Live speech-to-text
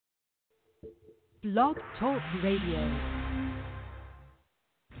Blog Talk Radio.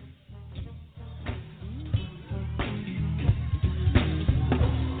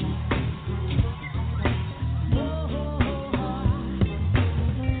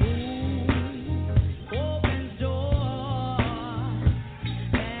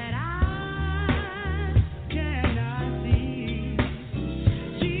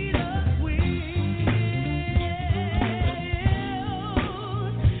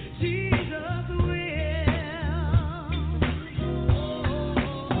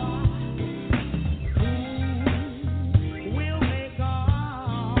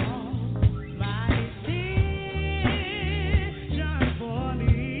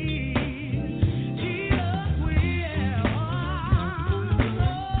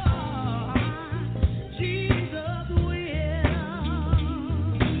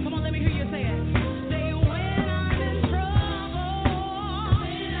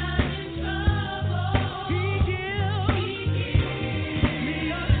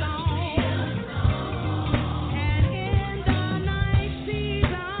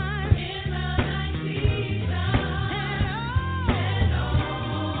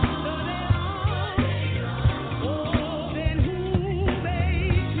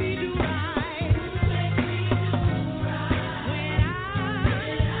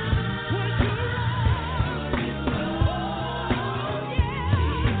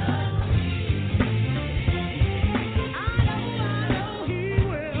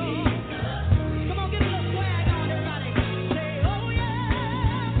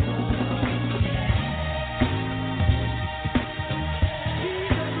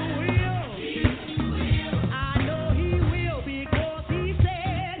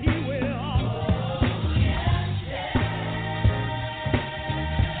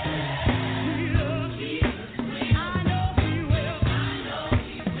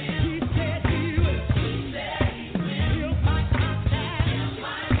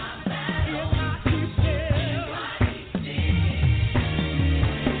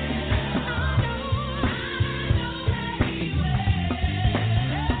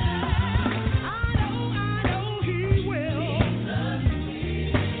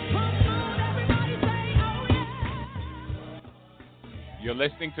 You're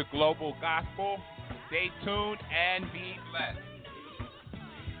listening to Global Gospel. Stay tuned and be blessed.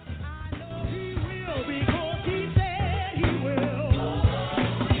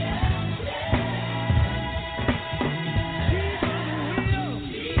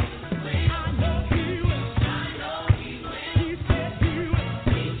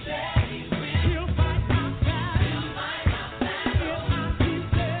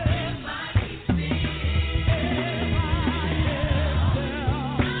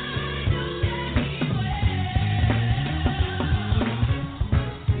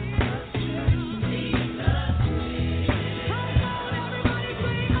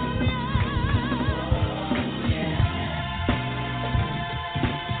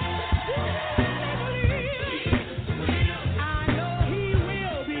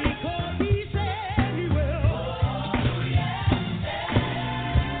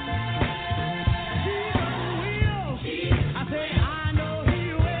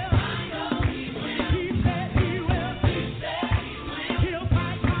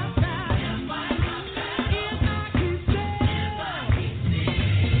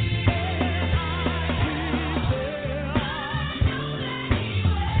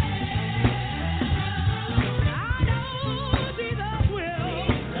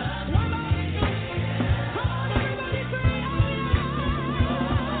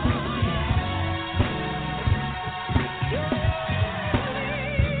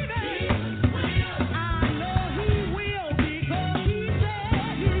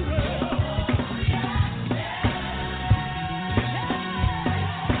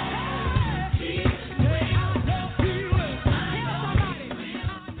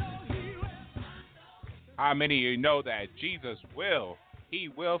 How many of you know that Jesus will? He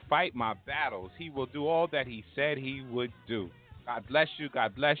will fight my battles. He will do all that he said he would do. God bless you.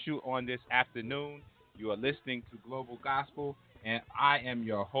 God bless you on this afternoon. You are listening to Global Gospel, and I am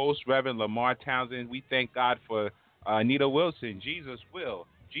your host, Reverend Lamar Townsend. We thank God for Anita Wilson. Jesus will.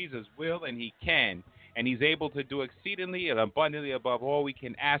 Jesus will, and he can. And he's able to do exceedingly and abundantly above all we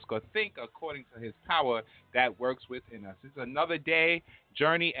can ask or think according to his power that works within us. It's another day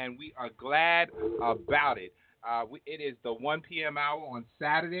journey, and we are glad about it. It is the 1 p.m. hour on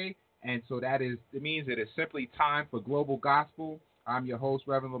Saturday, and so it means it is simply time for Global Gospel. I'm your host,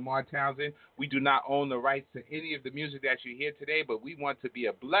 Reverend Lamar Townsend. We do not own the rights to any of the music that you hear today, but we want to be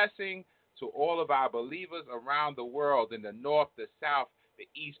a blessing to all of our believers around the world, in the north, the south,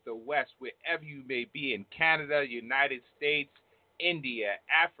 the east, the west, wherever you may be in Canada, United States, India,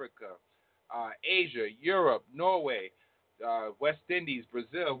 Africa, Asia, Europe, Norway, West Indies,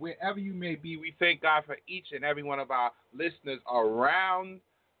 Brazil, wherever you may be. We thank God for each and every one of our listeners around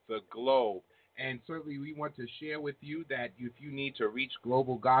the globe. And certainly we want to share with you that if you need to reach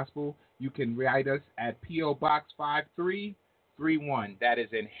Global Gospel, you can write us at P.O. Box 5331. That is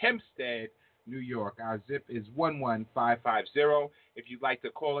in Hempstead, New York. Our zip is 11550. If you'd like to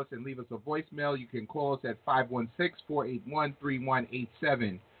call us and leave us a voicemail, you can call us at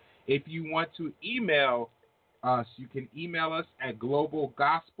 516-481-3187. If you want to email us, you can email us at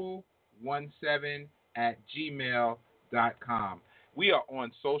globalgospel17@gmail.com. We are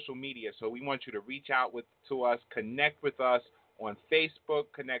on social media, so we want you to reach out to us, connect with us on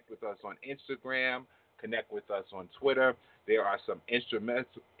Facebook, connect with us on Instagram, connect with us on Twitter. There are some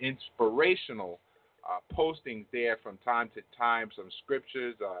inspirational postings there from time to time, some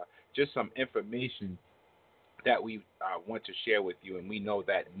scriptures, just some information that we want to share with you. And we know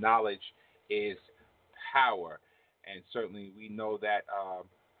that knowledge is power. And certainly we know that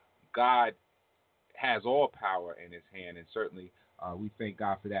God has all power in his hand, and certainly we thank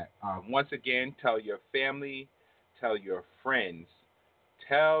God for that. Once again, tell your family, tell your friends,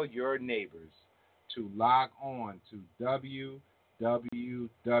 tell your neighbors to log on to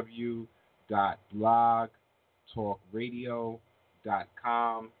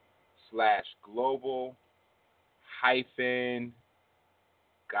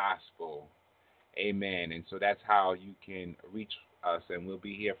Amen. And so that's how you can reach us, and we'll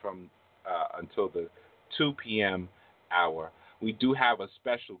be here from until the 2 p.m. hour. We do have a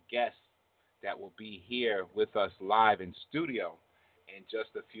special guest that will be here with us live in studio in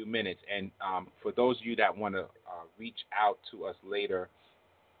just a few minutes. And for those of you that want to reach out to us later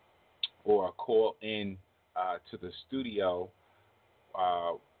or call in to the studio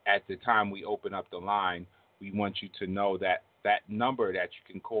at the time we open up the line, we want you to know that that number that you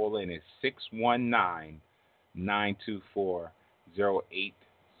can call in is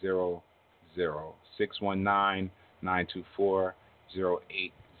 619-924-0800.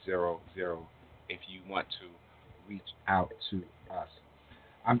 619-924-0800 if you want to reach out to us.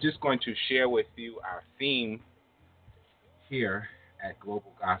 I'm just going to share with you our theme here at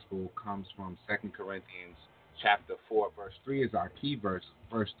Global Gospel. Comes from 2 Corinthians chapter 4, verse 3 is our key verse.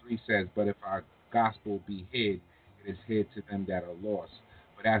 Verse 3 says, "But if our gospel be hid, it is hid to them that are lost."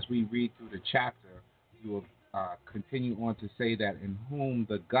 But as we read through the chapter, we will continue on to say that in whom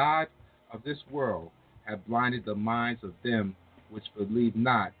the God of this world have blinded the minds of them which believe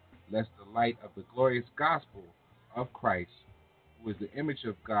not, lest the light of the glorious gospel of Christ, who is the image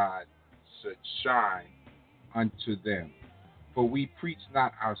of God, should shine unto them. For we preach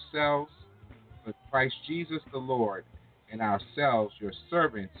not ourselves, but Christ Jesus the Lord, and ourselves your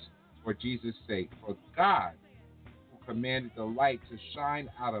servants for Jesus' sake. For God, who commanded the light to shine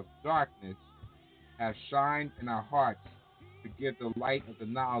out of darkness, has shined in our hearts to give the light of the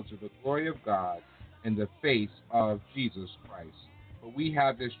knowledge of the glory of God in the face of Jesus Christ. For we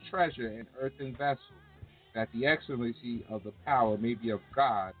have this treasure in earthen vessels, that the excellency of the power may be of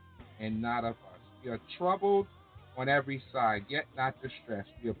God and not of us. We are troubled on every side, yet not distressed.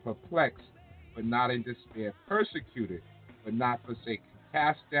 We are perplexed, but not in despair. Persecuted, but not forsaken.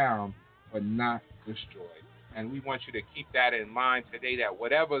 Cast down, but not destroyed. And we want you to keep that in mind today, that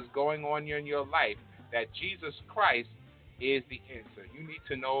whatever is going on in your life, that Jesus Christ is the answer. You need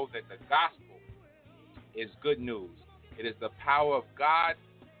to know that the gospel is good news. It is the power of God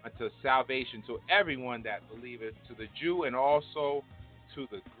unto salvation to everyone that believeth, to the Jew and also to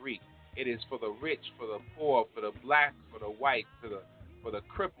the Greek. It is for the rich, for the poor, for the black, for the white, for the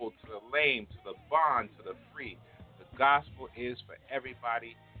crippled, to the lame, to the bond, to the free. The gospel is for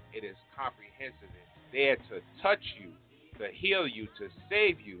everybody. It is comprehensive. It's there to touch you, to heal you, to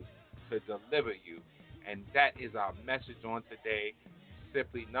save you, to deliver you. And that is our message on today.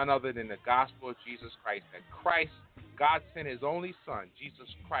 Simply none other than the gospel of Jesus Christ. That Christ, God sent his only son,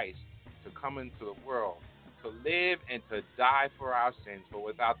 Jesus Christ, to come into the world, to live and to die for our sins. For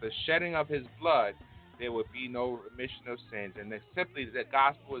without the shedding of his blood, there would be no remission of sins. And simply the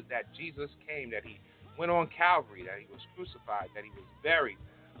gospel is that Jesus came, that he went on Calvary, that he was crucified, that he was buried.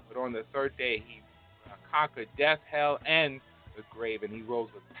 But on the third day, he conquered death, hell, and the grave, and he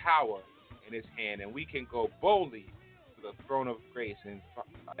rose with power in his hand. And we can go boldly to the throne of grace and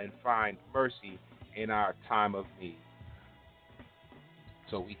find mercy in our time of need.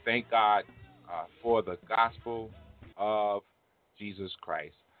 So we thank God for the gospel of Jesus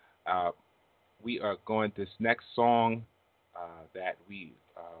Christ. We are going, this next song that we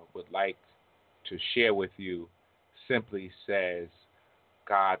would like to share with you simply says,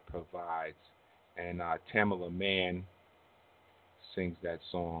 God provides. And Tamala Mann sings that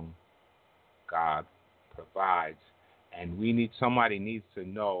song, God provides. And somebody needs to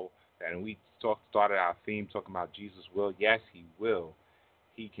know that, and we started our theme talking about Jesus will. Yes, he will.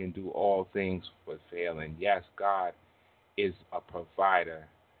 He can do all things but fail. And yes, God is a provider.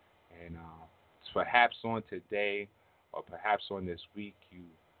 And perhaps on today or perhaps on this week, you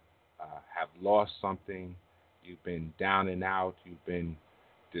have lost something. You've been down and out. You've been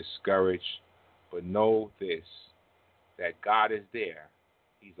discouraged. But know this, that God is there.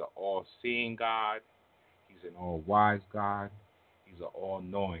 He's an all-seeing God. He's an all-wise God. He's an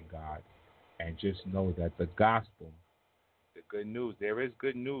all-knowing God. And just know that the gospel, the good news, there is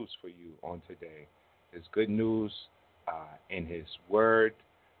good news for you on today. There's good news in his word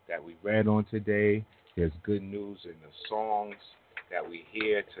that we read on today. There's good news in the songs that we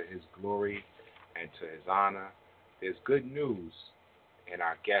hear to his glory and to his honor. There's good news in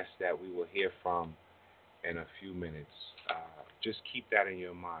our guests that we will hear from in a few minutes. Just keep that in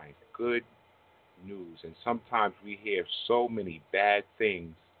your mind. Good news. And sometimes we hear so many bad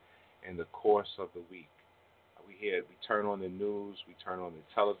things in the course of the week. We turn on the news, we turn on the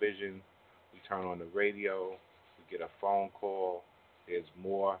television, we turn on the radio, we get a phone call. There's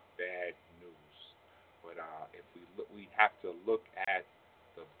more bad news. But if we have to look at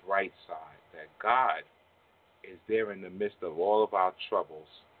the bright side, that God is there in the midst of all of our troubles.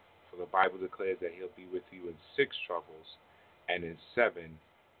 For the Bible declares that he'll be with you in 6 troubles, and in 7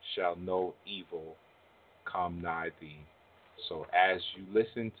 shall no evil come nigh thee. So as you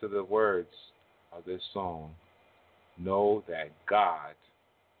listen to the words of this song, know that God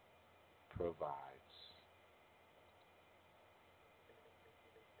provides.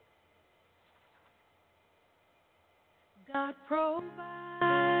 God provides,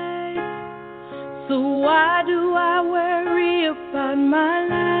 so why do I worry about my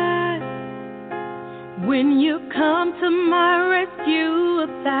life? When you come to my rescue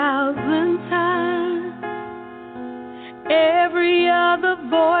 1,000 times, every other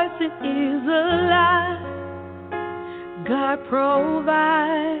voice it is a lie. God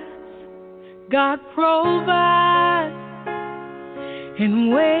provides, God provides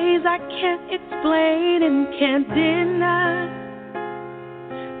in ways I can't explain and can't deny.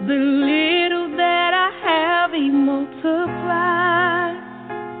 The little that I have he multiplies.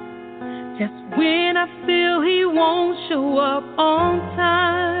 Just when I feel he won't show up on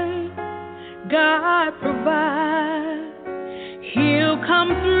time, God provides. He'll come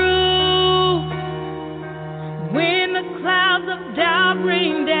through when the clouds of doubt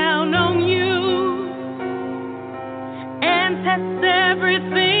rain down on you and test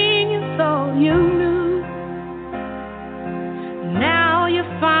everything you thought you knew. Now you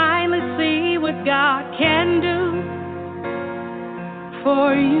finally see what God can do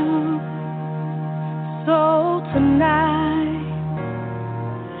for you. So tonight,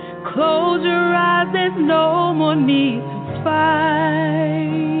 close your eyes, there's no more need to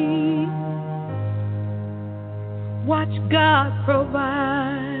fight. Watch God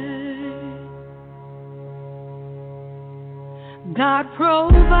provide. God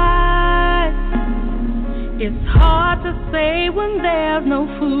provides. It's hard to say when there's no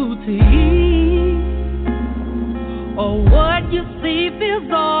food to eat, or what you see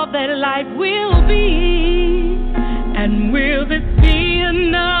feels all that life will be. And will this be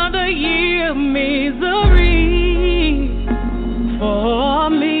another year of misery for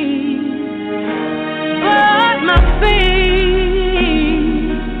me? But my faith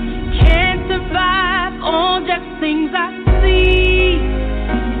can't survive on just things I see,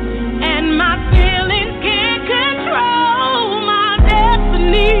 and my feelings can't control my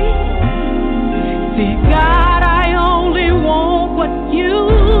destiny. See, God, I only want what you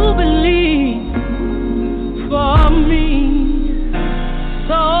believe for me.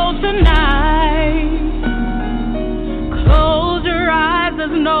 So tonight, close your eyes,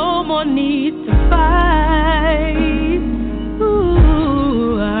 there's no more need to fight.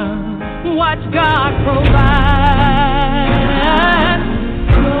 Ooh, watch God provide.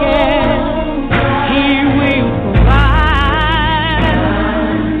 Yeah, he will provide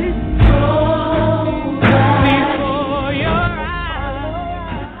before your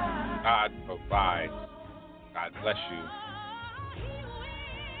eyes. God provides. God bless you.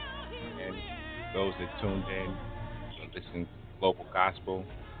 And those that tuned in, you're listening to Global Gospel,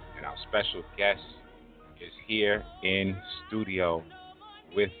 and our special guest is here in studio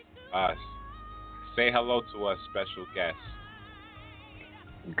with us. Say hello to us, special guest.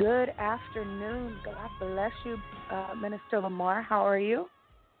 Good afternoon. God bless you, Minister Lamar. How are you?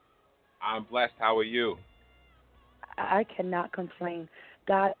 I'm blessed. How are you? I cannot complain.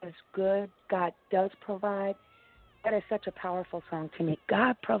 God is good. God does provide. That is such a powerful song to me.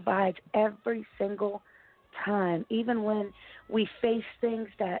 God provides every single time, even when we face things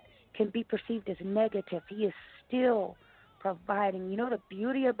that can be perceived as negative. He is still providing. You know, the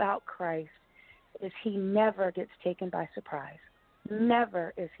beauty about Christ is he never gets taken by surprise.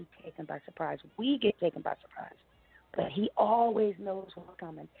 Never is he taken by surprise. We get taken by surprise, but he always knows what's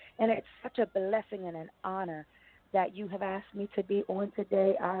coming. And it's such a blessing and an honor that you have asked me to be on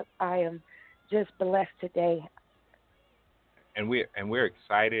today. I am just blessed today. And we're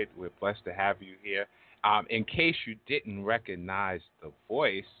excited. We're blessed to have you here. In case you didn't recognize the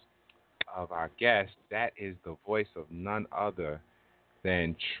voice of our guest, that is the voice of none other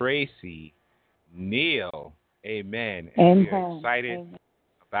than Tracy Neal. Amen. And we're excited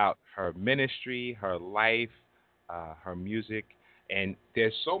about her ministry, her life, her music. And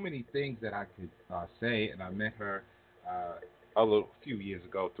there's so many things that I could say. And I met her a few years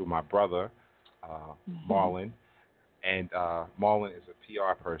ago through my brother, Marlon. And Marlon is a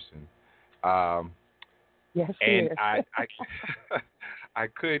PR person. Yes, he and is. I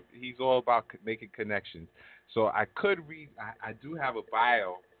could. He's all about making connections. So I could read. I do have a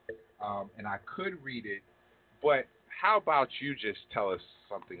bio, and I could read it. But how about you just tell us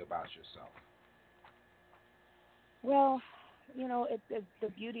something about yourself? Well, you know, the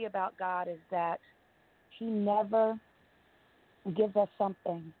beauty about God is that he never gives us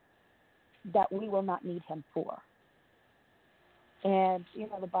something that we will not need him for. And, you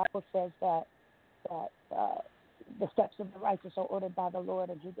know, the Bible says that the steps of the righteous are ordered by the Lord,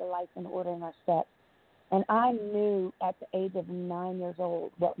 and he delights in ordering our steps. And I knew at the age of 9 years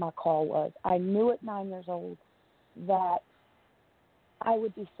old what my call was. I knew at 9 years old that I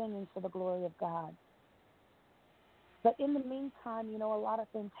would be singing for the glory of God. But in the meantime, you know, a lot of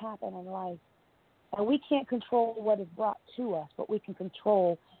things happen in life. And we can't control what is brought to us, but we can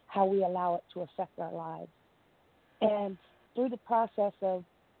control how we allow it to affect our lives. And through the process of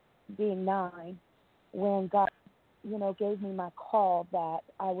being 9, when God, you know, gave me my call that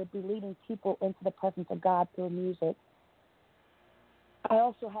I would be leading people into the presence of God through music, I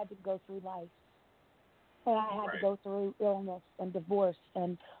also had to go through life. And I had to go through illness and divorce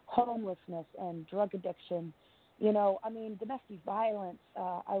and homelessness and drug addiction. You know, I mean, domestic violence.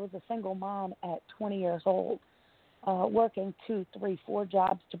 I was a single mom at 20 years old, working 2, 3, 4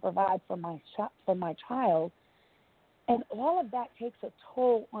 jobs to provide for my child. And all of that takes a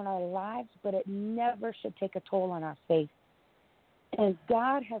toll on our lives, but it never should take a toll on our faith. And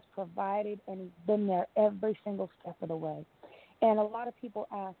God has provided, and he's been there every single step of the way. And a lot of people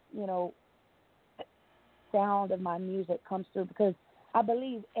ask, you know, sound of my music comes through, because I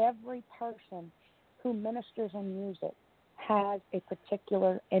believe every person who ministers in music has a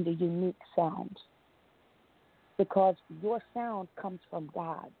particular and a unique sound, because your sound comes from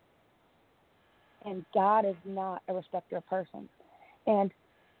God. And God is not a respecter of persons. And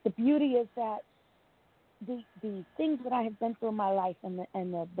the beauty is that the things that I have been through in my life, and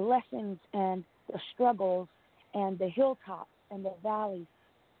the blessings and the struggles and the hilltops and the valleys,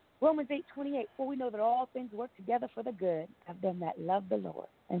 Romans 8:28, for we know that all things work together for the good of them that love the Lord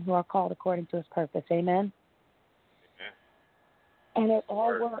and who are called according to his purpose. Amen? And it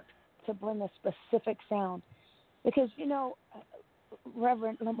all worked to bring a specific sound. Because, you know,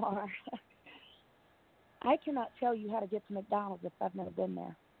 Reverend Lamar, I cannot tell you how to get to McDonald's if I've never been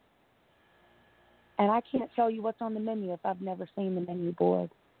there. And I can't tell you what's on the menu if I've never seen the menu board.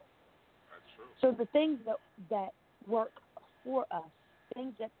 That's true. So the things that work for us,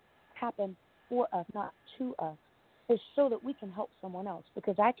 things that happen for us, not to us, is so that we can help someone else.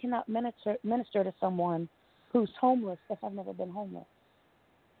 Because I cannot minister to someone who's homeless if I've never been homeless.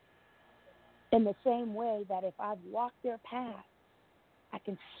 In the same way that if I've walked their path, I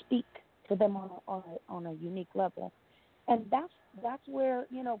can speak to them on a unique level. And that's where,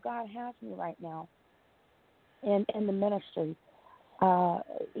 you know, God has me right now in the ministry.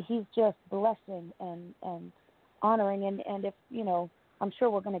 He's just blessing and honoring. And if, you know, I'm sure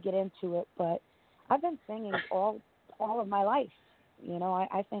we're going to get into it, but I've been singing all of my life. You know,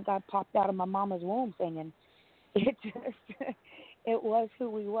 I think I popped out of my mama's womb singing. It was who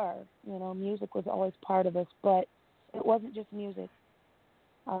we were. You know, music was always part of us, but it wasn't just music.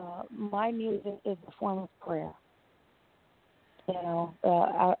 My music is a form of prayer. You know,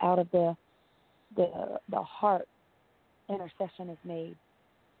 out of the heart, intercession is made,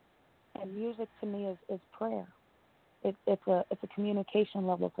 and music to me is prayer. It's a communication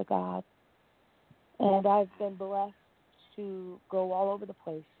level to God, and I've been blessed to go all over the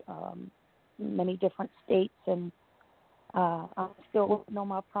place, many different states, and I'm still working on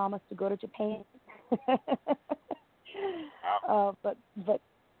my promise to go to Japan. But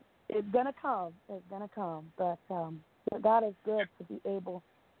it's gonna come. It's gonna come. But God is good to be able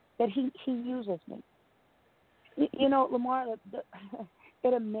that He uses me. You know, Lamar,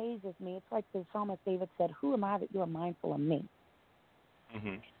 it amazes me. It's like the psalmist David said, "Who am I that you are mindful of me?"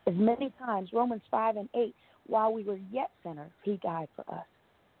 Mm-hmm. As many times, Romans 5:8, while we were yet sinners, He died for us.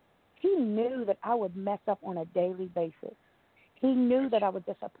 He knew that I would mess up on a daily basis. He knew that I would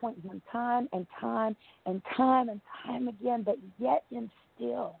disappoint Him time and time and time and time again, but yet and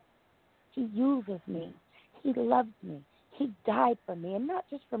still, He uses me. He loves me. He died for me, and not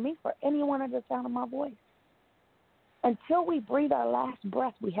just for me, for anyone under the sound of my voice. Until we breathe our last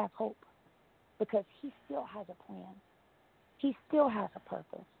breath, we have hope because He still has a plan. He still has a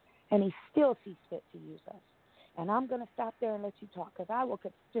purpose, and He still sees fit to use us. And I'm going to stop there and let you talk because I will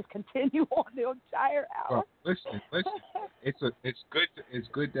just continue on the entire hour. Well, listen. It's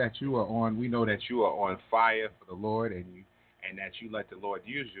good that you are on. We know that you are on fire for the Lord, and that you let the Lord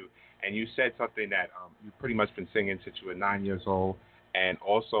use you. And you said something that you've pretty much been singing since you were 9 years old. And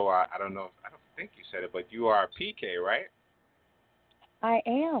also, I don't think you said it, but you are a PK, right? I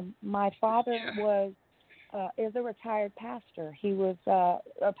am. My father is a retired pastor. He was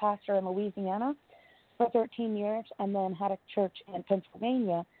a pastor in Louisiana for 13 years and then had a church in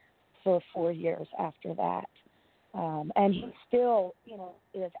Pennsylvania for 4 years after that. And he still,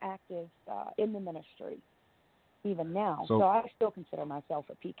 is active in the ministry even now. So I still consider myself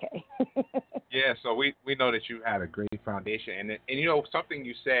a PK. Yeah, so we know that you had a great foundation. And something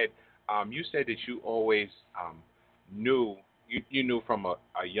you said that you always knew, you knew from a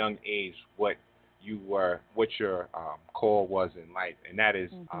young age what your call was in life. And that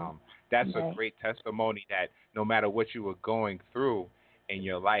is, that's a great testimony that no matter what you were going through in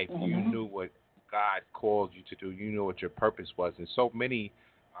your life, you knew what God called you to do. You knew what your purpose was. And so many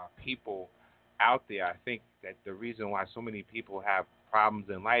people out there, I think that the reason why so many people have problems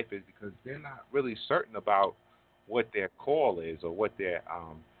in life is because they're not really certain about what their call is or what their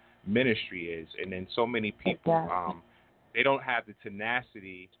ministry is. And then so many people, they don't have the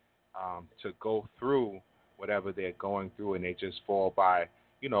tenacity to go through whatever they're going through, and they just fall by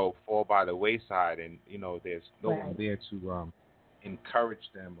the wayside, and there's no one there to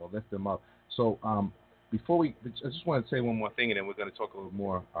encourage them or lift them up. So before I just want to say one more thing, and then we're going to talk a little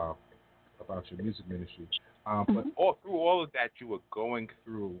more about your music ministry. But through all of that you were going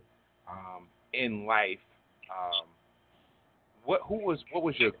through in life, what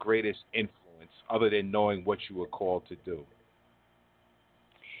was your greatest influence other than knowing what you were called to do?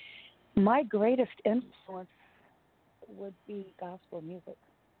 My greatest influence would be gospel music.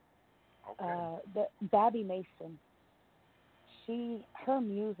 Okay. Babby Mason, her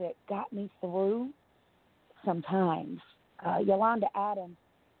music got me through sometimes. Yolanda Adams,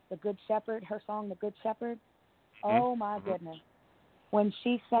 The Good Shepherd, her song The Good Shepherd, oh my goodness. When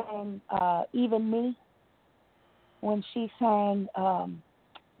she sang Even Me, when she sang oh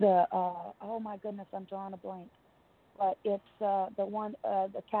my goodness, I'm drawing a blank. But it's the one,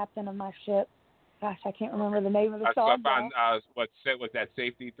 the captain of my ship. Gosh, I can't remember the name of the song. Was that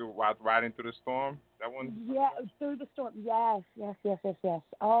Safety while riding through the storm? That one? Yeah, Through the Storm. Yes.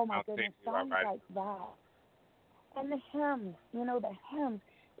 Oh my goodness, songs like that. And the hymns, the hymns.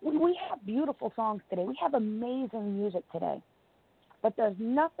 We have beautiful songs today. We have amazing music today. But there's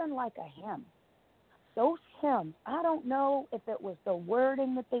nothing like a hymn. Those hymns, I don't know if it was the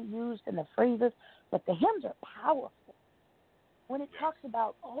wording that they used and the phrases, but the hymns are powerful. When it talks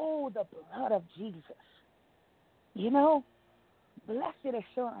about, the blood of Jesus, blessed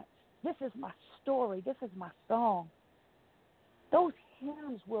assurance, this is my story, this is my song. Those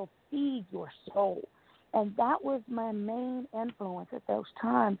hymns will feed your soul. And that was my main influence at those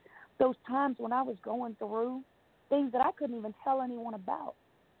times when I was going through things that I couldn't even tell anyone about.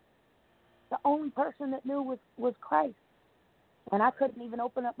 The only person that knew was Christ. And I couldn't even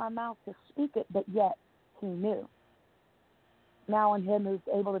open up my mouth to speak it, but yet He knew. Now in Him who's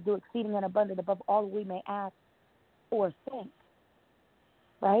able to do exceeding and abundant above all that we may ask or think.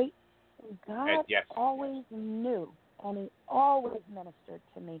 Right? God always knew, and He always ministered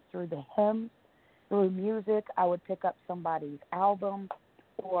to me through the hymns, through music. I would pick up somebody's album,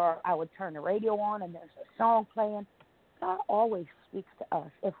 or I would turn the radio on and there's a song playing. God always speaks to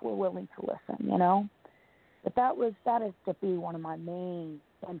us if we're willing to listen, But that is to be one of my main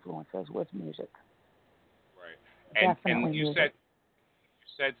influences was music. Right. And you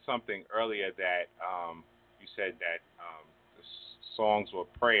said something earlier that you said that the songs were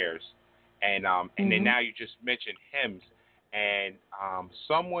prayers, and then now you just mentioned hymns, and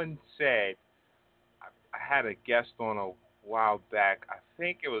someone said, I had a guest on a while back. I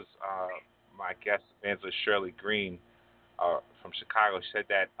think it was my guest, Evangelist Shirley Green from Chicago, said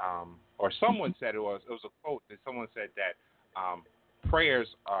that, or someone said it was a quote that someone said that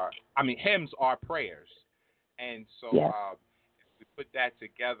hymns are prayers. And so if we put that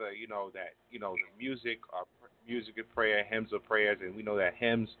together, the music of prayer, hymns of prayers, and we know that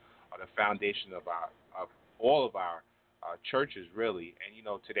hymns are the foundation of all of our churches, really.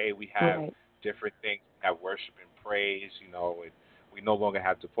 And today we have different things. We have worship and praise, and we no longer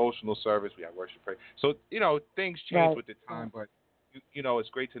have devotional service. We have worship and praise. So things change with the time, but it's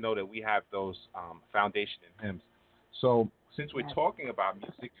great to know that we have those foundation in hymns. So since we're talking about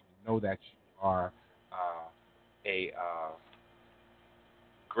music, we know that you are a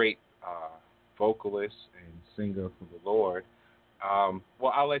great vocalist and singer for the Lord.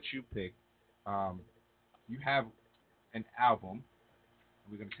 Well, I'll let you pick. You have an album.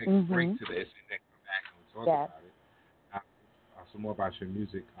 We're going to take a break to this and then come back and we'll talk about it. Some more about your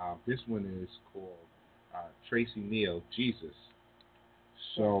music. This one is called Tracy Neal, Jesus.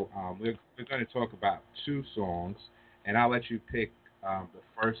 So we're going to talk about two songs, and I'll let you pick the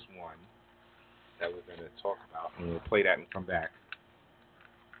first one that we're going to talk about, and we'll play that and come back.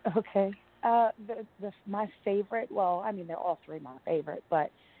 Okay. My favorite, they're all three my favorite,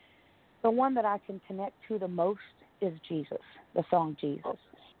 but the one that I can connect to the most is Jesus, the song Jesus.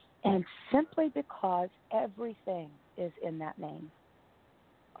 And simply because everything is in that name.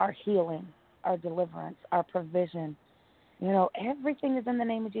 Our healing, our deliverance, our provision, everything is in the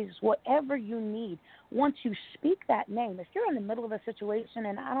name of Jesus. Whatever you need, once you speak that name, if you're in the middle of a situation,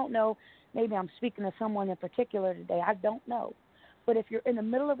 and I don't know, maybe I'm speaking to someone in particular today, I don't know. But if you're in the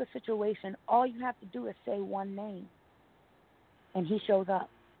middle of a situation, all you have to do is say one name, and he shows up.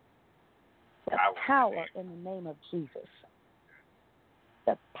 The power in the name of Jesus.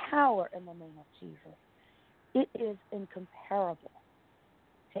 The power in the name of Jesus. It is incomparable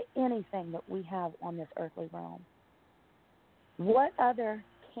to anything that we have on this earthly realm. What other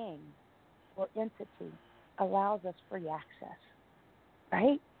king or entity allows us free access,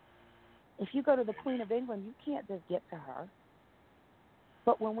 right? If you go to the Queen of England, you can't just get to her.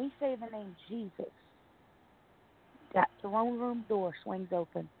 But when we say the name Jesus, that throne room door swings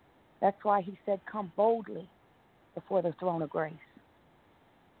open. That's why he said, come boldly before the throne of grace.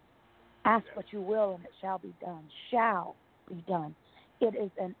 Ask what you will, and it shall be done. Shall be done. It is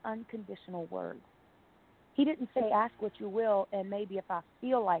an unconditional word. He didn't say ask what you will, and maybe if I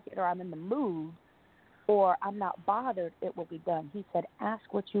feel like it or I'm in the mood or I'm not bothered, it will be done. He said ask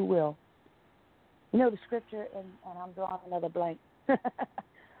what you will. The scripture, and I'm drawing another blank,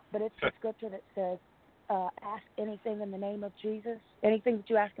 but it's the scripture that says ask anything in the name of Jesus, anything that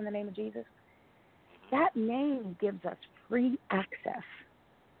you ask in the name of Jesus. That name gives us free access,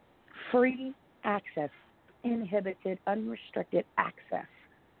 uninhibited, unrestricted access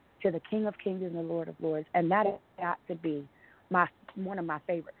to the King of Kings and the Lord of Lords. And that has got to be one of my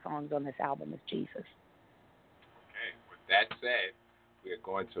favorite songs on this album is Jesus. Okay, with that said, we are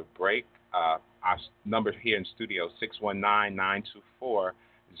going to break. Our number here in studio, 619-924-0800,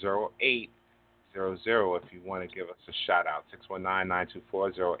 if you want to give us a shout out,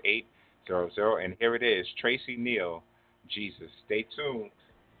 619-924-0800. And here it is, Tracy Neal, Jesus. Stay tuned.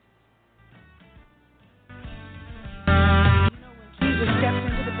 Jesus steps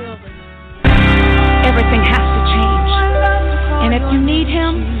into the building, everything has to change. And if you need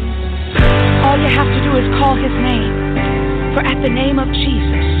him, all you have to do is call his name. For at the name of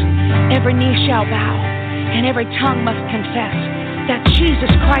Jesus, every knee shall bow, and every tongue must confess that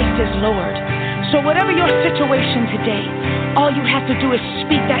Jesus Christ is Lord. So whatever your situation today, all you have to do is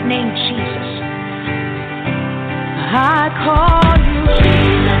speak that name, Jesus. I call you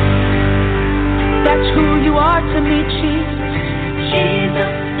Jesus. That's who you are to me, Jesus.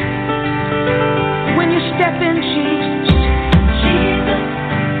 Jesus. When you step in, Jesus. Jesus.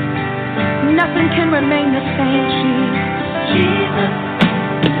 Nothing can remain the same, Jesus. Jesus.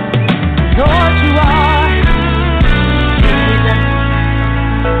 Lord, you are Jesus.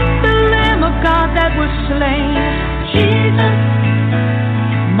 The Lamb of God that was slain. Jesus.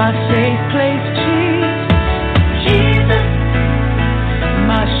 My safe place, Jesus. Jesus.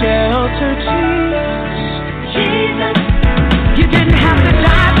 My shelter, Jesus. Jesus. You didn't have to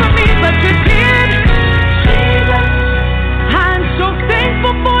die for me, but you did. Jesus. I'm so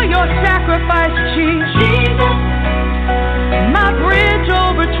thankful for your sacrifice, Jesus. My bridge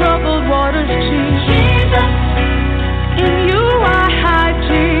over troubled waters, Jesus. In you I hide,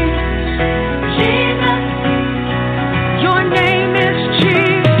 Jesus. Jesus.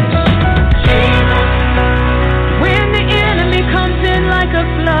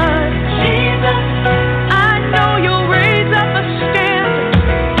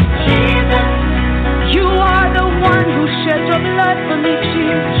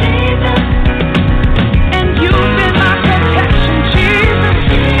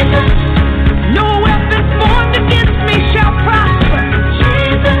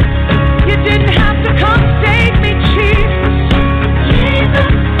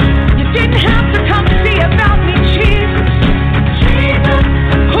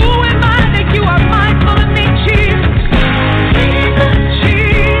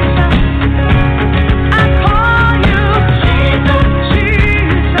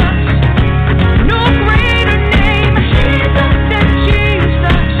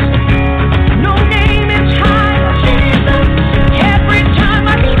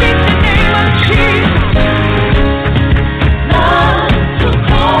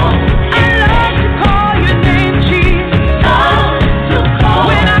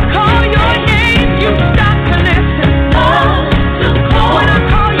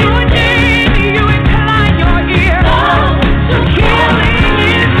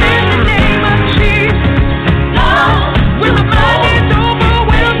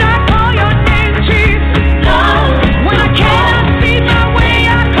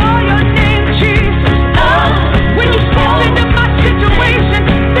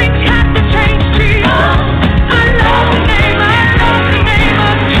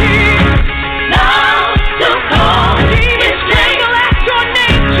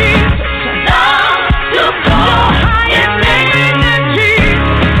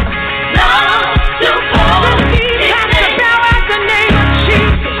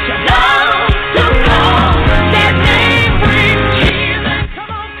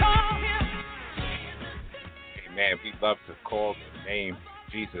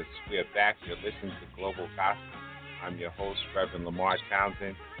 Jesus. We are back. You're listening to Global Gospel. I'm your host, Reverend Lamar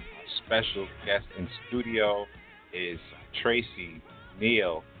Townsend. Our special guest in studio is Tracy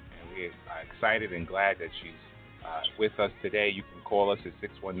Neal, and we're excited and glad that she's with us today. You can call us at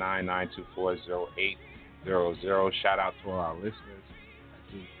 619-924-0800. Shout out to all our listeners.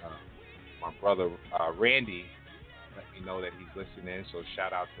 My brother Randy let me know that he's listening, so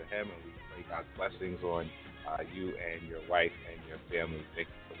shout out to him, and we pray God's blessings on you and your wife and your family. Thank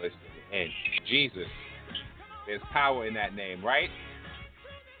you for listening in. Jesus, there's power in that name, right?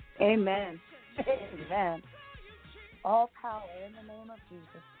 Amen. Amen. All power in the name of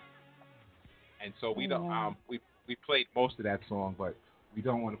Jesus. And so we don't we played most of that song, but we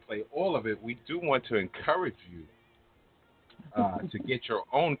don't want to play all of it. We do want to encourage you to get your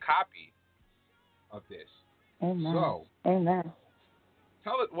own copy of this. Amen. So, amen.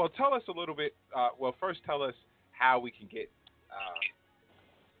 Tell us a little bit. First tell us how we can get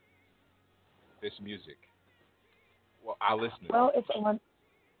this music. Well, our listeners. Well, it's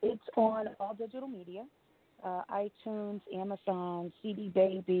on all digital media, iTunes, Amazon, CD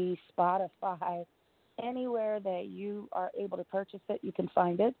Baby, Spotify, anywhere that you are able to purchase it, you can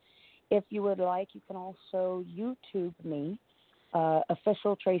find it. If you would like, you can also YouTube me,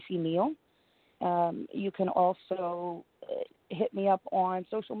 official Tracy Neal. You can also hit me up on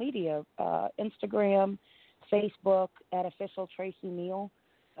social media, Instagram, Facebook at official Tracy Neal,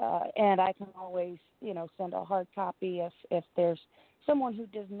 and I can always, send a hard copy if there's someone who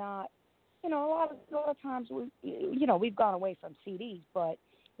does not, a lot of times we've gone away from CDs, but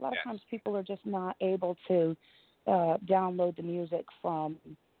a lot of times people are just not able to download the music from,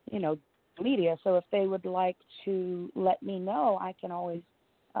 media. So if they would like to let me know, I can always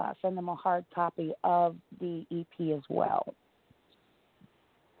send them a hard copy of the EP as well.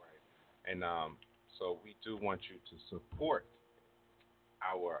 Right. And so we do want you to support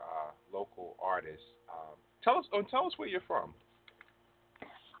our local artists. Tell us where you're from.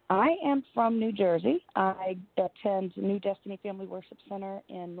 I am from New Jersey. I attend New Destiny Family Worship Center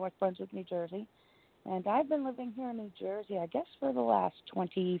in North Brunswick, New Jersey. And I've been living here in New Jersey, I guess, for the last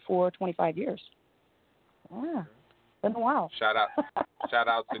 24, 25 years. Yeah, been a while. Shout out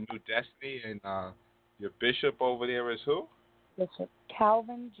to New Destiny, and your bishop over there is who? Bishop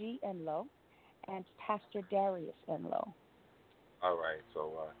Calvin G. Enlow and Pastor Darius Enlow. All right,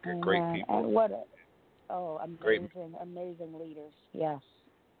 so they're great people. And amazing leaders. Yes.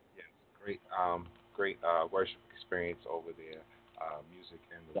 Yes, great worship experience over there, music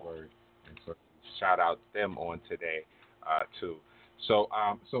and the word, and so shout out them on today too. So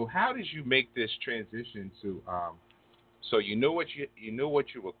how did you make this transition to? So you knew what you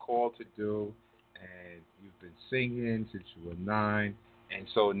were called to do, and you've been singing since you were 9, and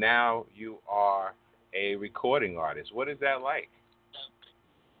so now you are a recording artist. What is that like?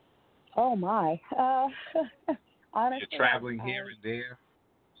 Oh my! Honestly, you're traveling here and there.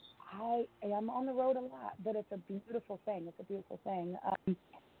 I am on the road a lot, but it's a beautiful thing.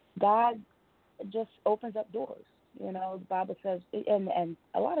 God just opens up doors. The Bible says, and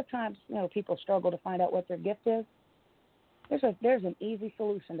a lot of times, people struggle to find out what their gift is. There's an easy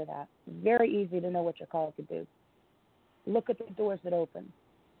solution to that. Very easy to know what you're called to do. Look at the doors that open.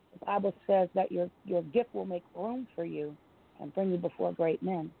 The Bible says that your gift will make room for you and bring you before great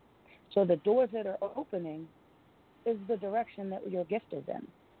men. So the doors that are opening is the direction that your gift is in.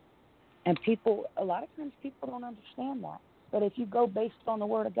 And a lot of times people don't understand that. But if you go based on the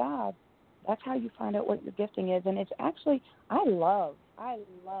Word of God, that's how you find out what your gifting is. And it's actually, I love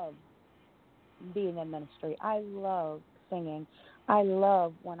being in ministry. I love singing. I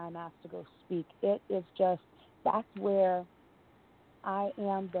love when I'm asked to go speak. It is just, that's where I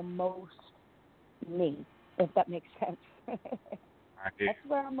am the most me, if that makes sense. That's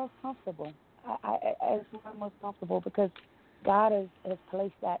where I'm most comfortable. That's where I'm most comfortable because God has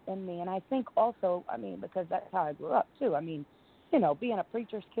placed that in me. And I think also, because that's how I grew up too. Being a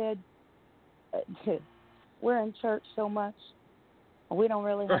preacher's kid, we're in church so much, we don't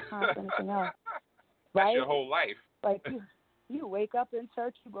really have time for anything else. Right? That's your whole life. Like you wake up in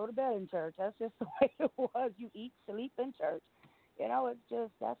church, you go to bed in church. That's just the way it was. You eat, sleep in church. It's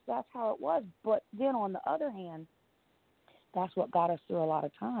just that's how it was. But then on the other hand, that's what got us through a lot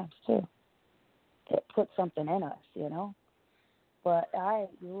of times too. It put something in us, But I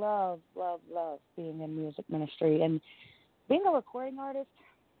love being in music ministry and being a recording artist.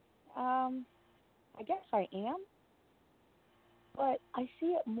 I guess I am, but I see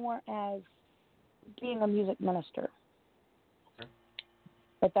it more as being a music minister. Okay.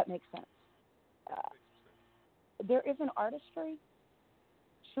 If that makes sense. There is an artistry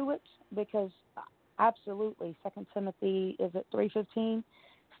to it because absolutely, 2 Timothy is at 3:15.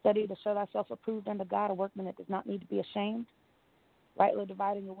 study to show thyself approved unto God, a workman that does not need to be ashamed, rightly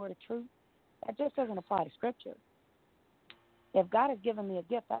dividing the word of truth. That just doesn't apply to Scripture. If God has given me a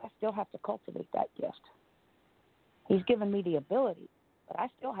gift, I still have to cultivate that gift. He's given me the ability, but I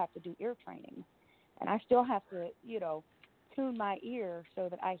still have to do ear training. And I still have to, tune my ear so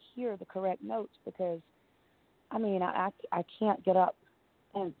that I hear the correct notes, because, I can't get up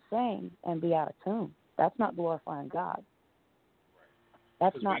and sing and be out of tune. That's not glorifying God.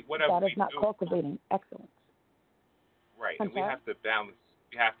 That is not cultivating excellence. Right, and we have to balance.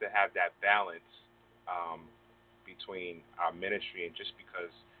 We have to have that balance between our ministry, and just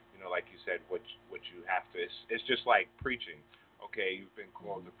because, like you said, what you have to. It's just like preaching. Okay, you've been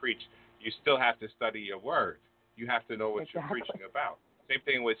called to preach. You still have to study your word. You have to know what you're preaching about. Same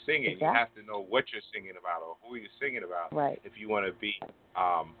thing with singing. You have to know what you're singing about or who you're singing about. Right. If you want to be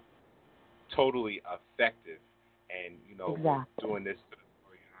totally effective, and we're doing this to the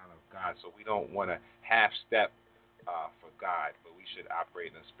glory and honor of God. So we don't want to half step for God, but we should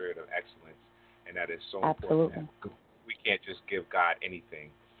operate in a spirit of excellence, and that is so important. We can't just give God anything.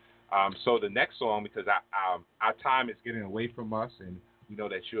 So the next song, because our time is getting away from us, and we know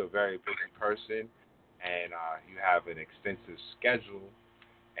that you're a very busy person, and you have an extensive schedule,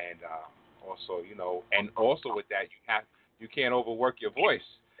 and also with that you can't overwork your voice.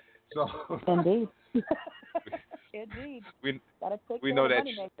 So indeed, indeed, we know that.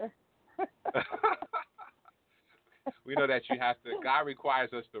 We know that you have to. God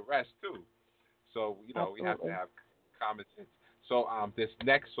requires us to rest too. So we have to have common sense. So this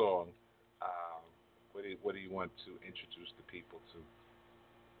next song, what do you want to introduce the people to?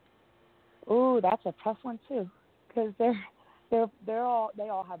 Ooh, that's a tough one too, because they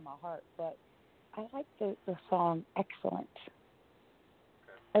all have my heart. But I like the song "Excellent."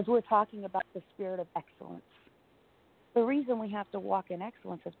 Okay. As we're talking about the spirit of excellence, the reason we have to walk in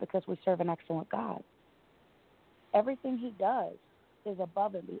excellence is because we serve an excellent God. Everything He does is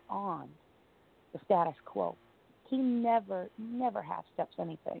above and beyond the status quo. He never half steps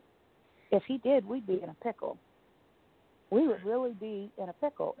anything. If He did, we'd be in a pickle. We would really be in a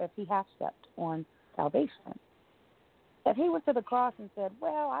pickle if He half stepped on salvation. If He went to the cross and said,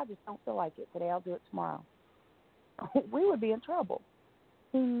 well, I just don't feel like it today, I'll do it tomorrow, we would be in trouble.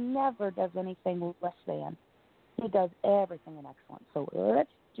 He never does anything less than. He does everything in excellence. So let's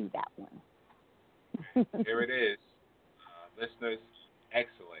do that one. Here it is. Listeners,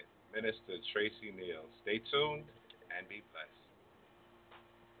 excellent. Minister Tracy Neal. Stay tuned and be blessed.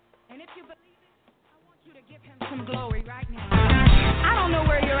 And if you believe it, I want you to give Him some glory right now. I don't know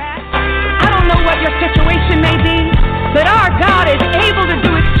where you're at. I don't know what your situation may be, but our God is able to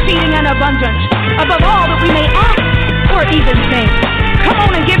do exceeding and abundant above all that we may ask or even think. Come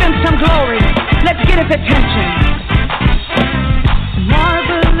on and give Him some glory. Let's get His attention.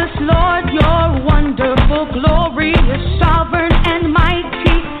 Marvelous Lord, your wonderful glory is sovereign and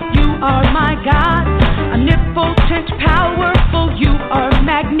mighty. You are my God, omnipotent, powerful. You are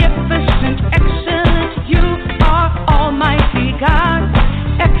magnificent, excellent. You are Almighty God.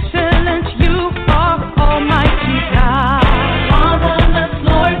 Excellent, you are Almighty God. Marvelous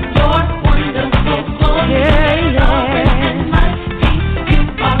Lord, your wonderful glory is sovereign and mighty. You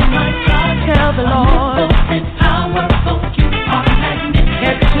are my God. Tell the Lord. Omnipotent, powerful. You are magnificent.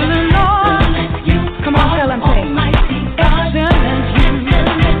 Excellent, Lord. You come on, tell Him, say. Almighty God. Excellent, you.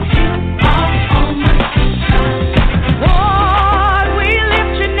 Excellent, you are Almighty God. Lord, we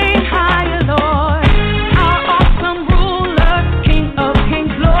lift your name higher, Lord. Our awesome ruler, King of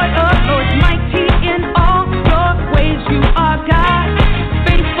kings, Lord of lords, mighty in all your ways. You are God,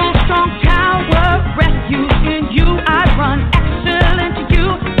 faithful, strong tower, refuge in you I run. Excellent, you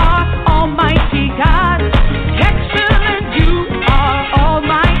are Almighty God. Excellent, you are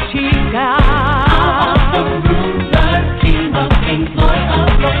Almighty God. Our awesome ruler, King of kings, Lord of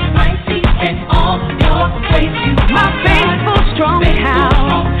lords, mighty in all your ways. You my faithful, strong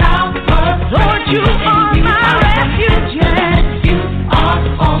tower, Lord, you are my refuge. Yes, you are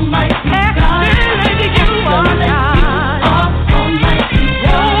Almighty God. Excellent, you are God. Almighty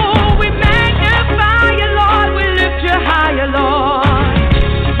God. Oh, we magnify you, Lord. We lift you higher, Lord.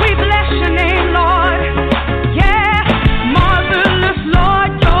 We bless your name, Lord. Yeah, marvelous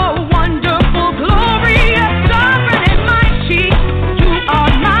Lord, your wonderful glory is sovereign and mighty. You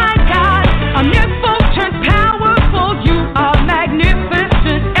are my God, omnipotent, powerful. You are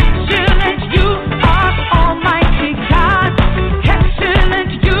magnificent, excellent. You are Almighty God.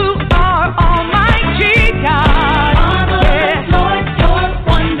 Excellent, you are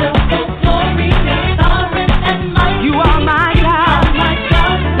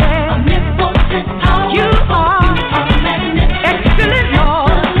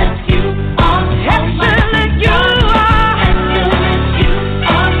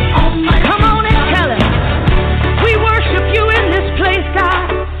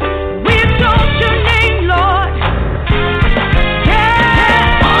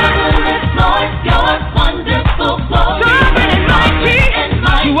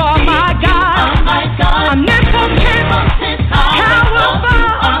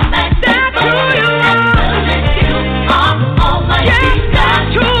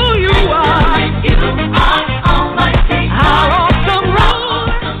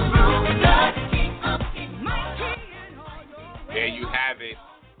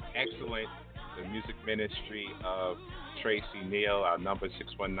number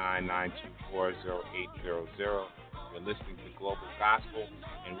 619-924-0800. You're listening to Global Gospel,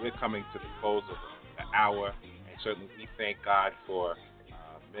 and we're coming to the close of the hour. And certainly we thank God for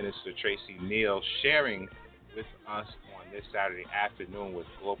Minister Tracy Neal sharing with us on this Saturday afternoon with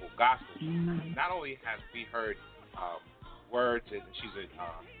Global Gospel. Mm-hmm. Not only have we heard words, and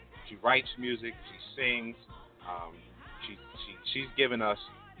she writes music, she sings, she's given us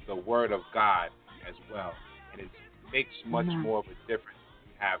the Word of God as well, and it makes much more of a difference if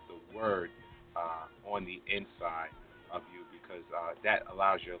you have the Word on the inside of you, because that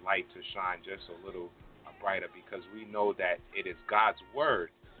allows your light to shine just a little brighter, because we know that it is God's Word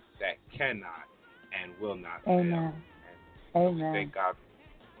that cannot and will not fail. Amen. And we thank God for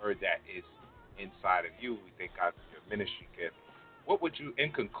the Word that is inside of you. We thank God for your ministry gift. What would you,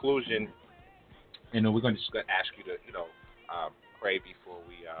 in conclusion, we're going to just ask you to, pray before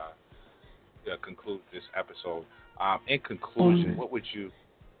we conclude this episode. In conclusion, what would you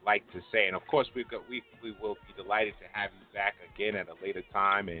like to say? And of course, we will be delighted to have you back again at a later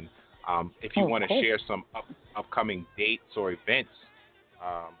time. And if you want to share some upcoming dates or events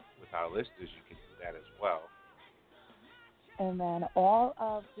with our listeners, you can do that as well. Amen. All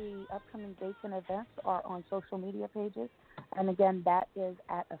of the upcoming dates and events are on social media pages. And again, that is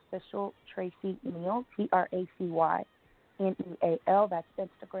at official Tracy Neal, TracyNeal. That's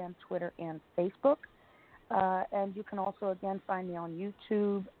Instagram, Twitter, and Facebook. And you can also, again, find me on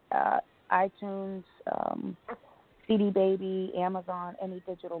YouTube, iTunes, CD Baby, Amazon, any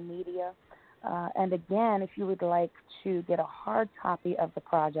digital media. And again, if you would like to get a hard copy of the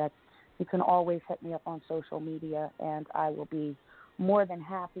project, you can always hit me up on social media, and I will be more than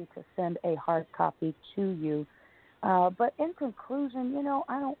happy to send a hard copy to you. But in conclusion,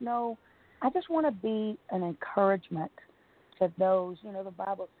 I don't know. I just want to be an encouragement to those. The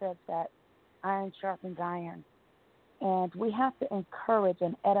Bible says that iron sharpens iron. And we have to encourage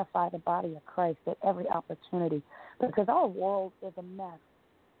and edify the body of Christ at every opportunity, because our world is a mess.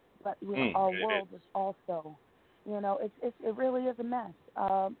 But our world is also, it really is a mess.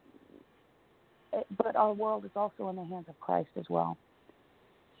 But our world is also in the hands of Christ as well.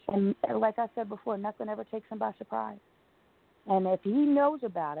 And like I said before, nothing ever takes him by surprise. And if he knows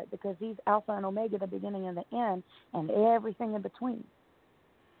about it, because he's Alpha and Omega, the beginning and the end, and everything in between.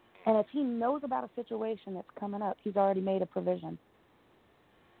 And if he knows about a situation that's coming up, he's already made a provision.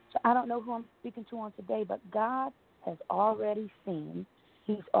 So I don't know who I'm speaking to on today, but God has already seen,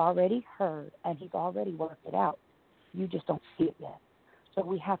 he's already heard, and he's already worked it out. You just don't see it yet. So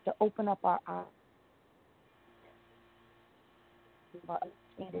we have to open up our eyes.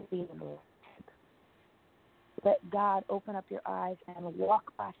 Let God open up your eyes and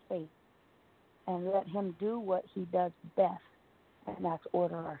walk by faith, and let him do what he does best, and that's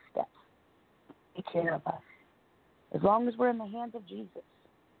order our steps. Take care of us. As long as we're in the hands of Jesus,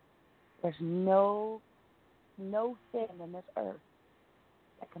 there's no sin in this earth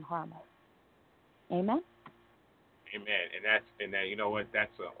that can harm us. Amen? Amen. And you know what?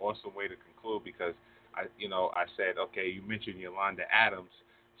 That's an awesome way to conclude, because I said, okay, you mentioned Yolanda Adams,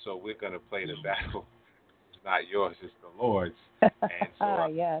 so we're going to play the battle. It's not yours, it's the Lord's. And so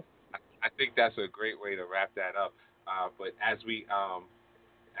yes. I think that's a great way to wrap that up. But as we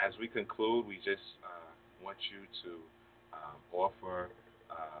conclude, we just want you to offer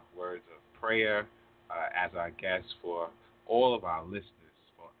words of prayer as our guests for all of our listeners,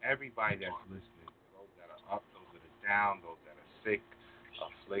 for everybody that's listening, those that are up, those that are down, those that are sick,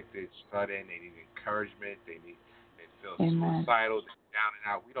 afflicted, sudden, they need encouragement, they feel suicidal, they're down and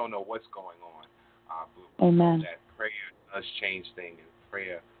out. We don't know what's going on, but we know that prayer does change things, and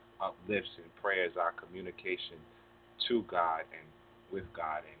prayer uplifts, and prayer is our communication to God and with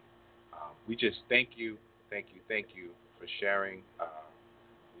God. And we just thank you for sharing.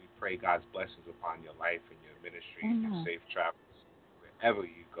 We pray God's blessings upon your life and your ministry and your safe travels wherever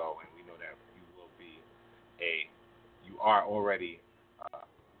you go. And we know that you are already a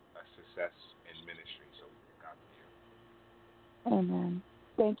success in ministry. So we thank God for you. Amen.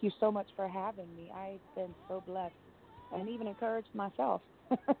 Thank you so much for having me. I've been so blessed and even encouraged myself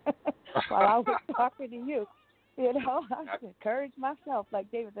while I was talking to you. I encouraged myself. Like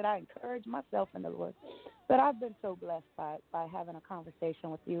David said, I encourage myself in the Lord. But I've been so blessed by having a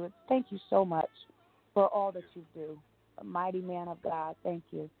conversation with you. And thank you so much for all that you do. A mighty man of God. Thank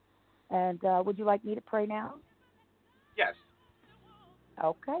you. And would you like me to pray now? Yes.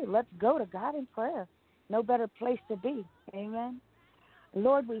 Okay, let's go to God in prayer. No better place to be. Amen.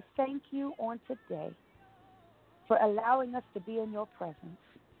 Lord, we thank you on today for allowing us to be in your presence.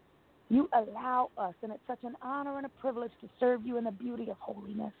 You allow us, and it's such an honor and a privilege to serve you in the beauty of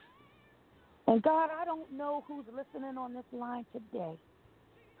holiness. And God, I don't know who's listening on this line today,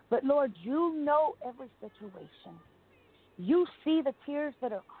 But, Lord, you know every situation. You see the tears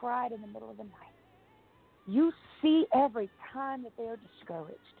that are cried in the middle of the night. You see every time that they are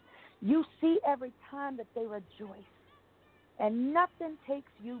discouraged. You see every time that they rejoice. And nothing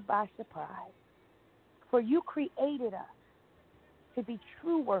takes you by surprise. For you created us to be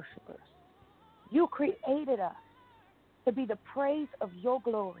true worshipers. You created us to be the praise of your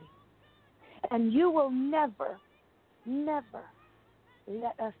glory. And you will never, never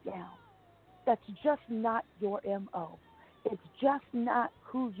let us down. That's just not your M.O. It's just not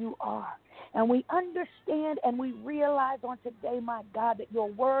who you are. And we understand and we realize on today, my God, that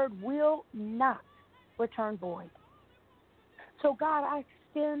your word will not return void. So, God, I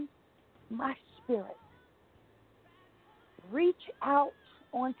extend my spirit. Reach out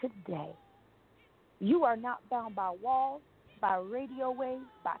on today. You are not bound by walls, by radio waves,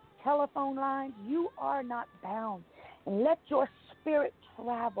 by telephone lines. You are not bound. And let your spirit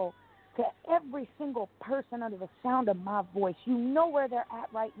travel to every single person under the sound of my voice. You know where they're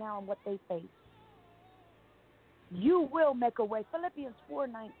at right now and what they face. You will make a way. Philippians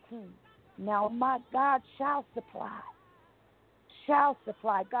 4:19. Now my God shall supply. Shall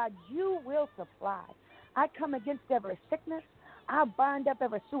supply. God, you will supply. I come against every sickness. I bind up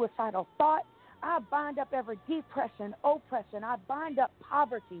every suicidal thought. I bind up every depression, oppression. I bind up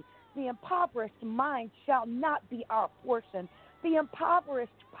poverty. The impoverished mind shall not be our portion. The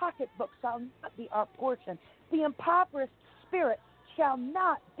impoverished pocketbook shall not be our portion. The impoverished spirit shall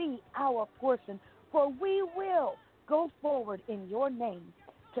not be our portion. For we will go forward in your name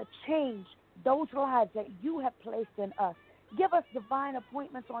to change those lives that you have placed in us. Give us divine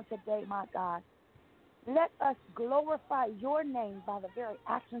appointments on today, my God. Let us glorify your name by the very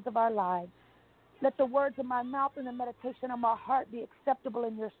actions of our lives. Let the words of my mouth and the meditation of my heart be acceptable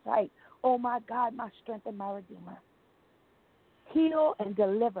in your sight. Oh, my God, my strength and my Redeemer. Heal and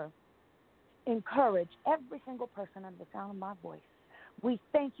deliver. Encourage every single person under the sound of my voice. We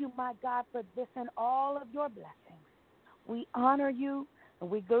thank you, my God, for this and all of your blessings. We honor you and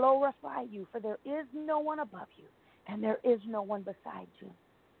we glorify you, for there is no one above you and there is no one beside you.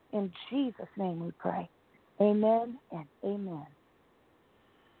 In Jesus' name we pray. Amen and amen.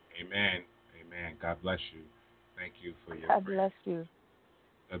 Amen. Amen. God bless you. Thank you for your God prayer. bless you.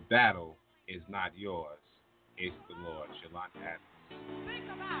 The battle is not yours. It's the Lord's. Yolanda Adams. Think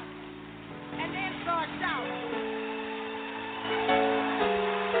about it, and then start shouting.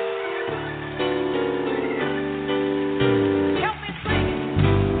 Help me sing it.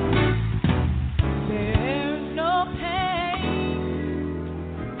 There's no pain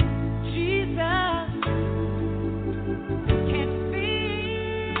Jesus can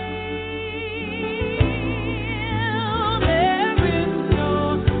feel. There is no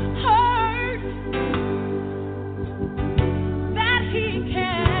hurt that he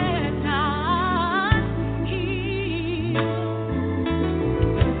cannot heal.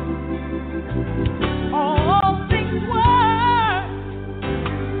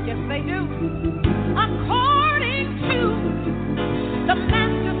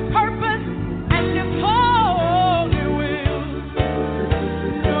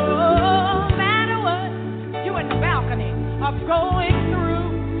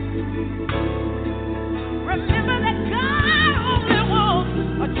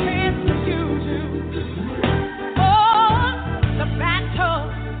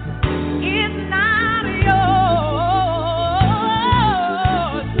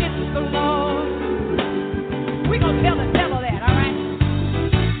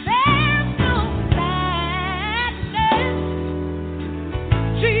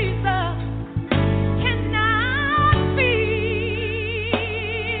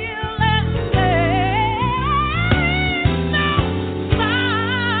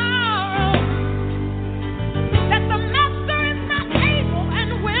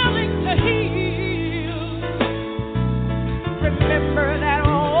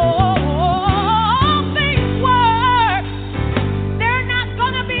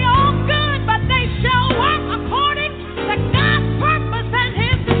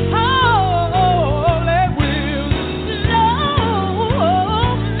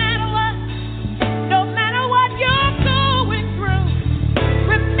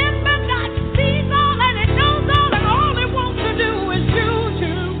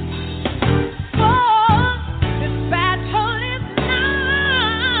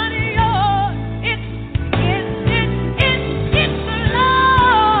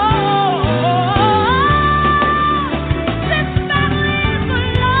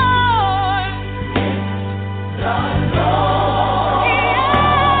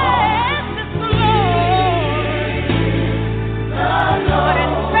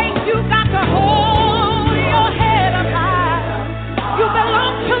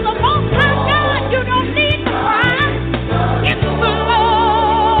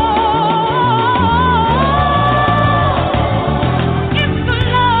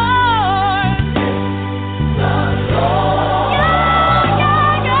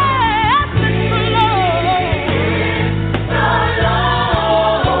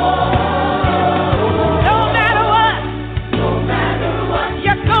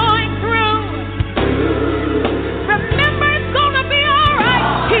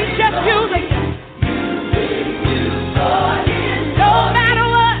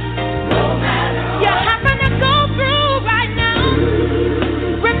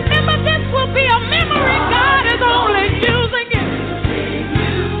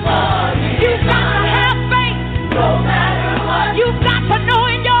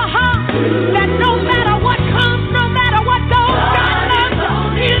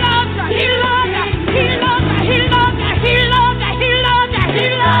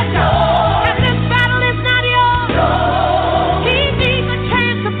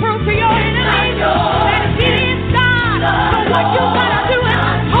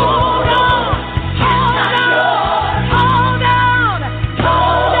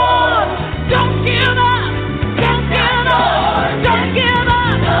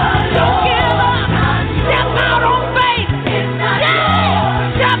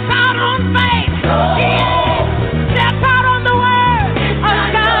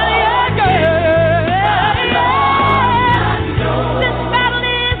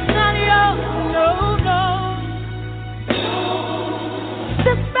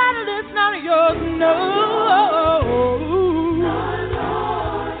 This battle is not yours, no.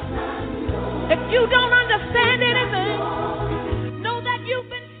 If you don't understand anything, know that you've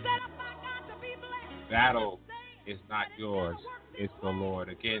been set up by God to be blessed. Battle is not yours, it's the Lord.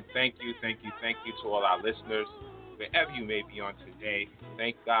 Again, thank you to all our listeners, wherever you may be on today.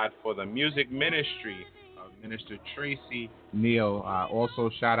 Thank God for the music ministry of Minister Tracy Neal. Also,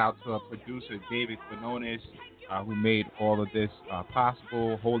 shout out to our producer, David Quinones, who made all of this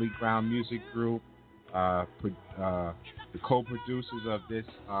possible. Holy Ground Music Group, the co-producers of this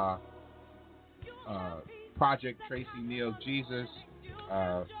project, Tracy Neal Jesus,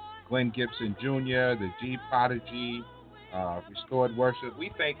 Glenn Gibson Jr., the G Prodigy, Restored Worship.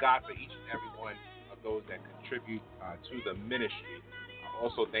 We thank God for each and every one of those that contribute to the ministry. I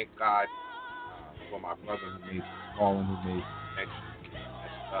also thank God for my brother who made Colin, who made connection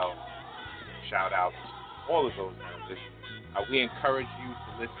as well. Shout out to all of those that are listening. We encourage you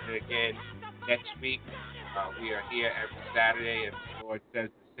to listen again next week. We are here every Saturday, and the Lord says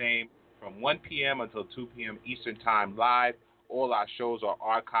the same, from 1 p.m. until 2 p.m. Eastern Time live. All our shows are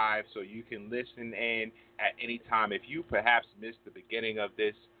archived, so you can listen in at any time. If you perhaps missed the beginning of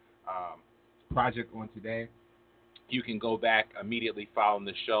this project on today, you can go back immediately following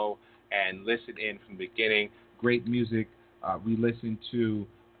the show and listen in from the beginning. Great music. We listened to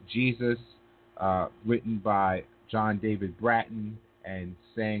Jesus, written by John David Bratton and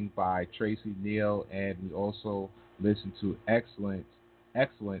sang by Tracy Neal, and we also listened to Excellent,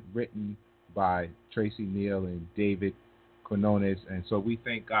 written by Tracy Neal and David Quinones. And so we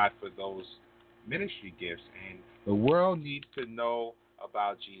thank God for those ministry gifts. And the world needs to know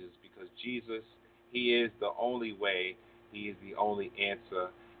about Jesus, because Jesus, he is the only way, he is the only answer,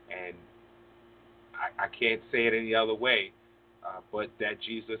 and I can't say it any other way, but that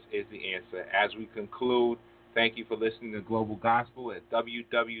Jesus is the answer. As we conclude, thank you for listening to Global Gospel at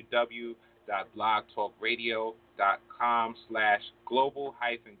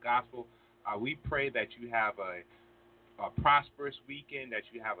www.blogtalkradio.com/global-gospel. We pray that you have a prosperous weekend, that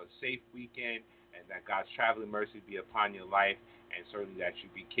you have a safe weekend, and that God's traveling mercy be upon your life, and certainly that you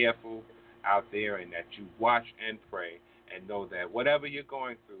be careful out there, and that you watch and pray, and know that whatever you're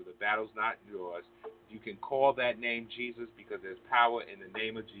going through, the battle's not yours. You can call that name Jesus, because there's power in the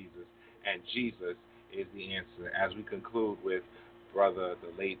name of Jesus, and Jesus is the answer. As we conclude with brother,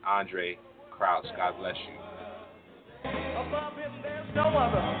 the late Andre Krause. God bless you. Above him there's no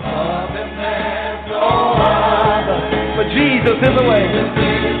other. Above him there's no other. But Jesus is the way. Jesus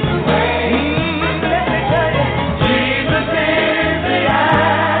is the way. Let me tell you, Jesus is the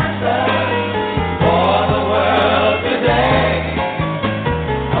answer for the world today.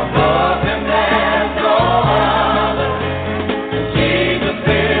 Above him there's no other. Jesus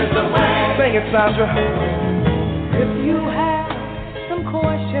is the way. Sing it, Sandra. If you have some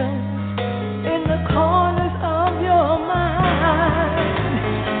questions in the corners of your mind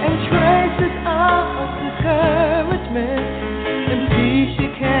and traces of discouragement and peace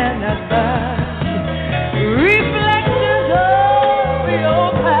you cannot find, reflections of your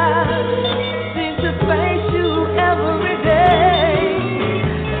past seem to face you every day,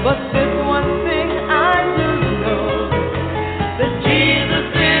 but this one thing I do know, that Jesus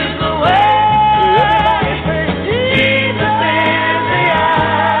is the way.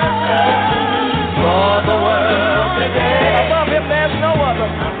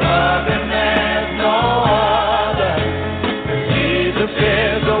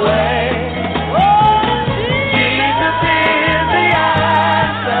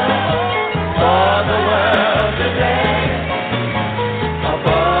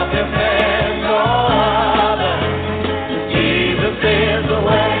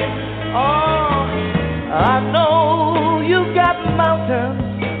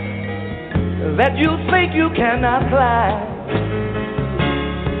 That you think you cannot climb.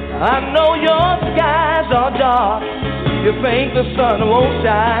 I know your skies are dark. You think the sun won't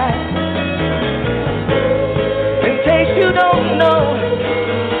shine. In case you don't know,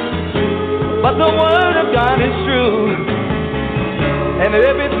 but the word of God is true, and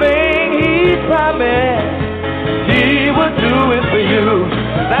everything He promised, He will do it for you.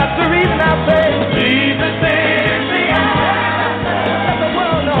 That's the reason I say Jesus is the answer. Let the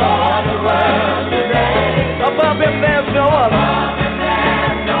world know. All the world today. Above him there's no other. Above him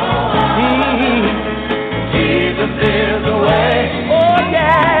there's no other. Jesus is the way. Oh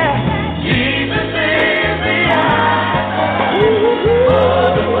yeah. Jesus is the answer for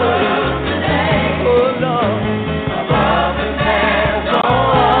the world today. Oh Lord. Above him there's no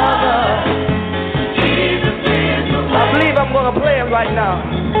other. Jesus is the way. I believe I'm gonna play it right now.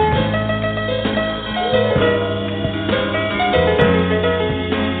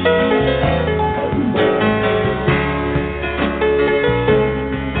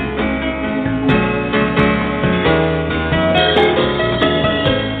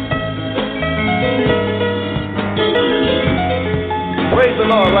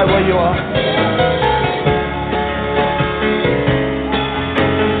 Lord right where you are.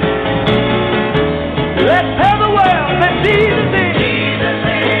 Let's tell the world that Jesus is.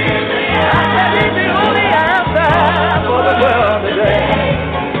 I said he's the only answer for the world today.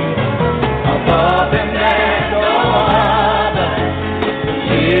 Above him there's no other.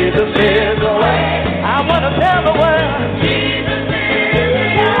 Jesus is the way. I want to tell the world. Jesus is the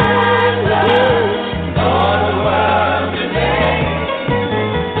answer for the world today.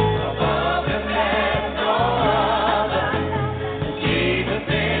 Above him there's no other. Jesus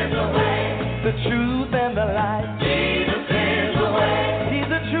is the way, the truth and the light. Jesus is the way. He's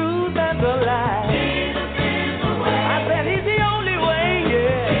the truth and the light. Jesus is the way. I said he's the only way,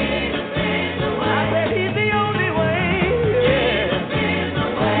 yeah. Jesus is the way. I said he's the only way, yeah. Jesus is the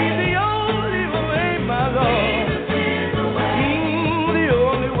way. He's the only way, my Lord. Jesus is the way. The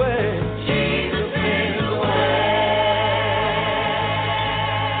only way. Jesus is the way.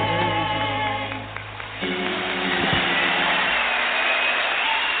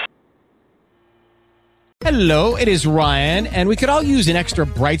 Hello, it is Ryan, and we could all use an extra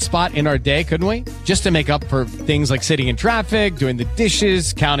bright spot in our day, couldn't we? Just to make up for things like sitting in traffic, doing the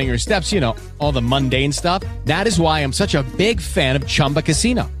dishes, counting your steps, you know, all the mundane stuff. That is why I'm such a big fan of Chumba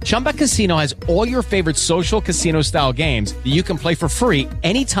Casino. Chumba Casino has all your favorite social casino-style games that you can play for free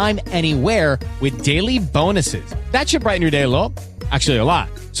anytime, anywhere with daily bonuses. That should brighten your day a little. Actually, a lot.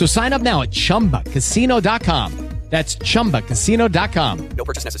 So sign up now at ChumbaCasino.com. That's ChumbaCasino.com. No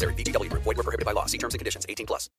purchase necessary. VGW Group. Void where prohibited by law. See terms and conditions. 18+.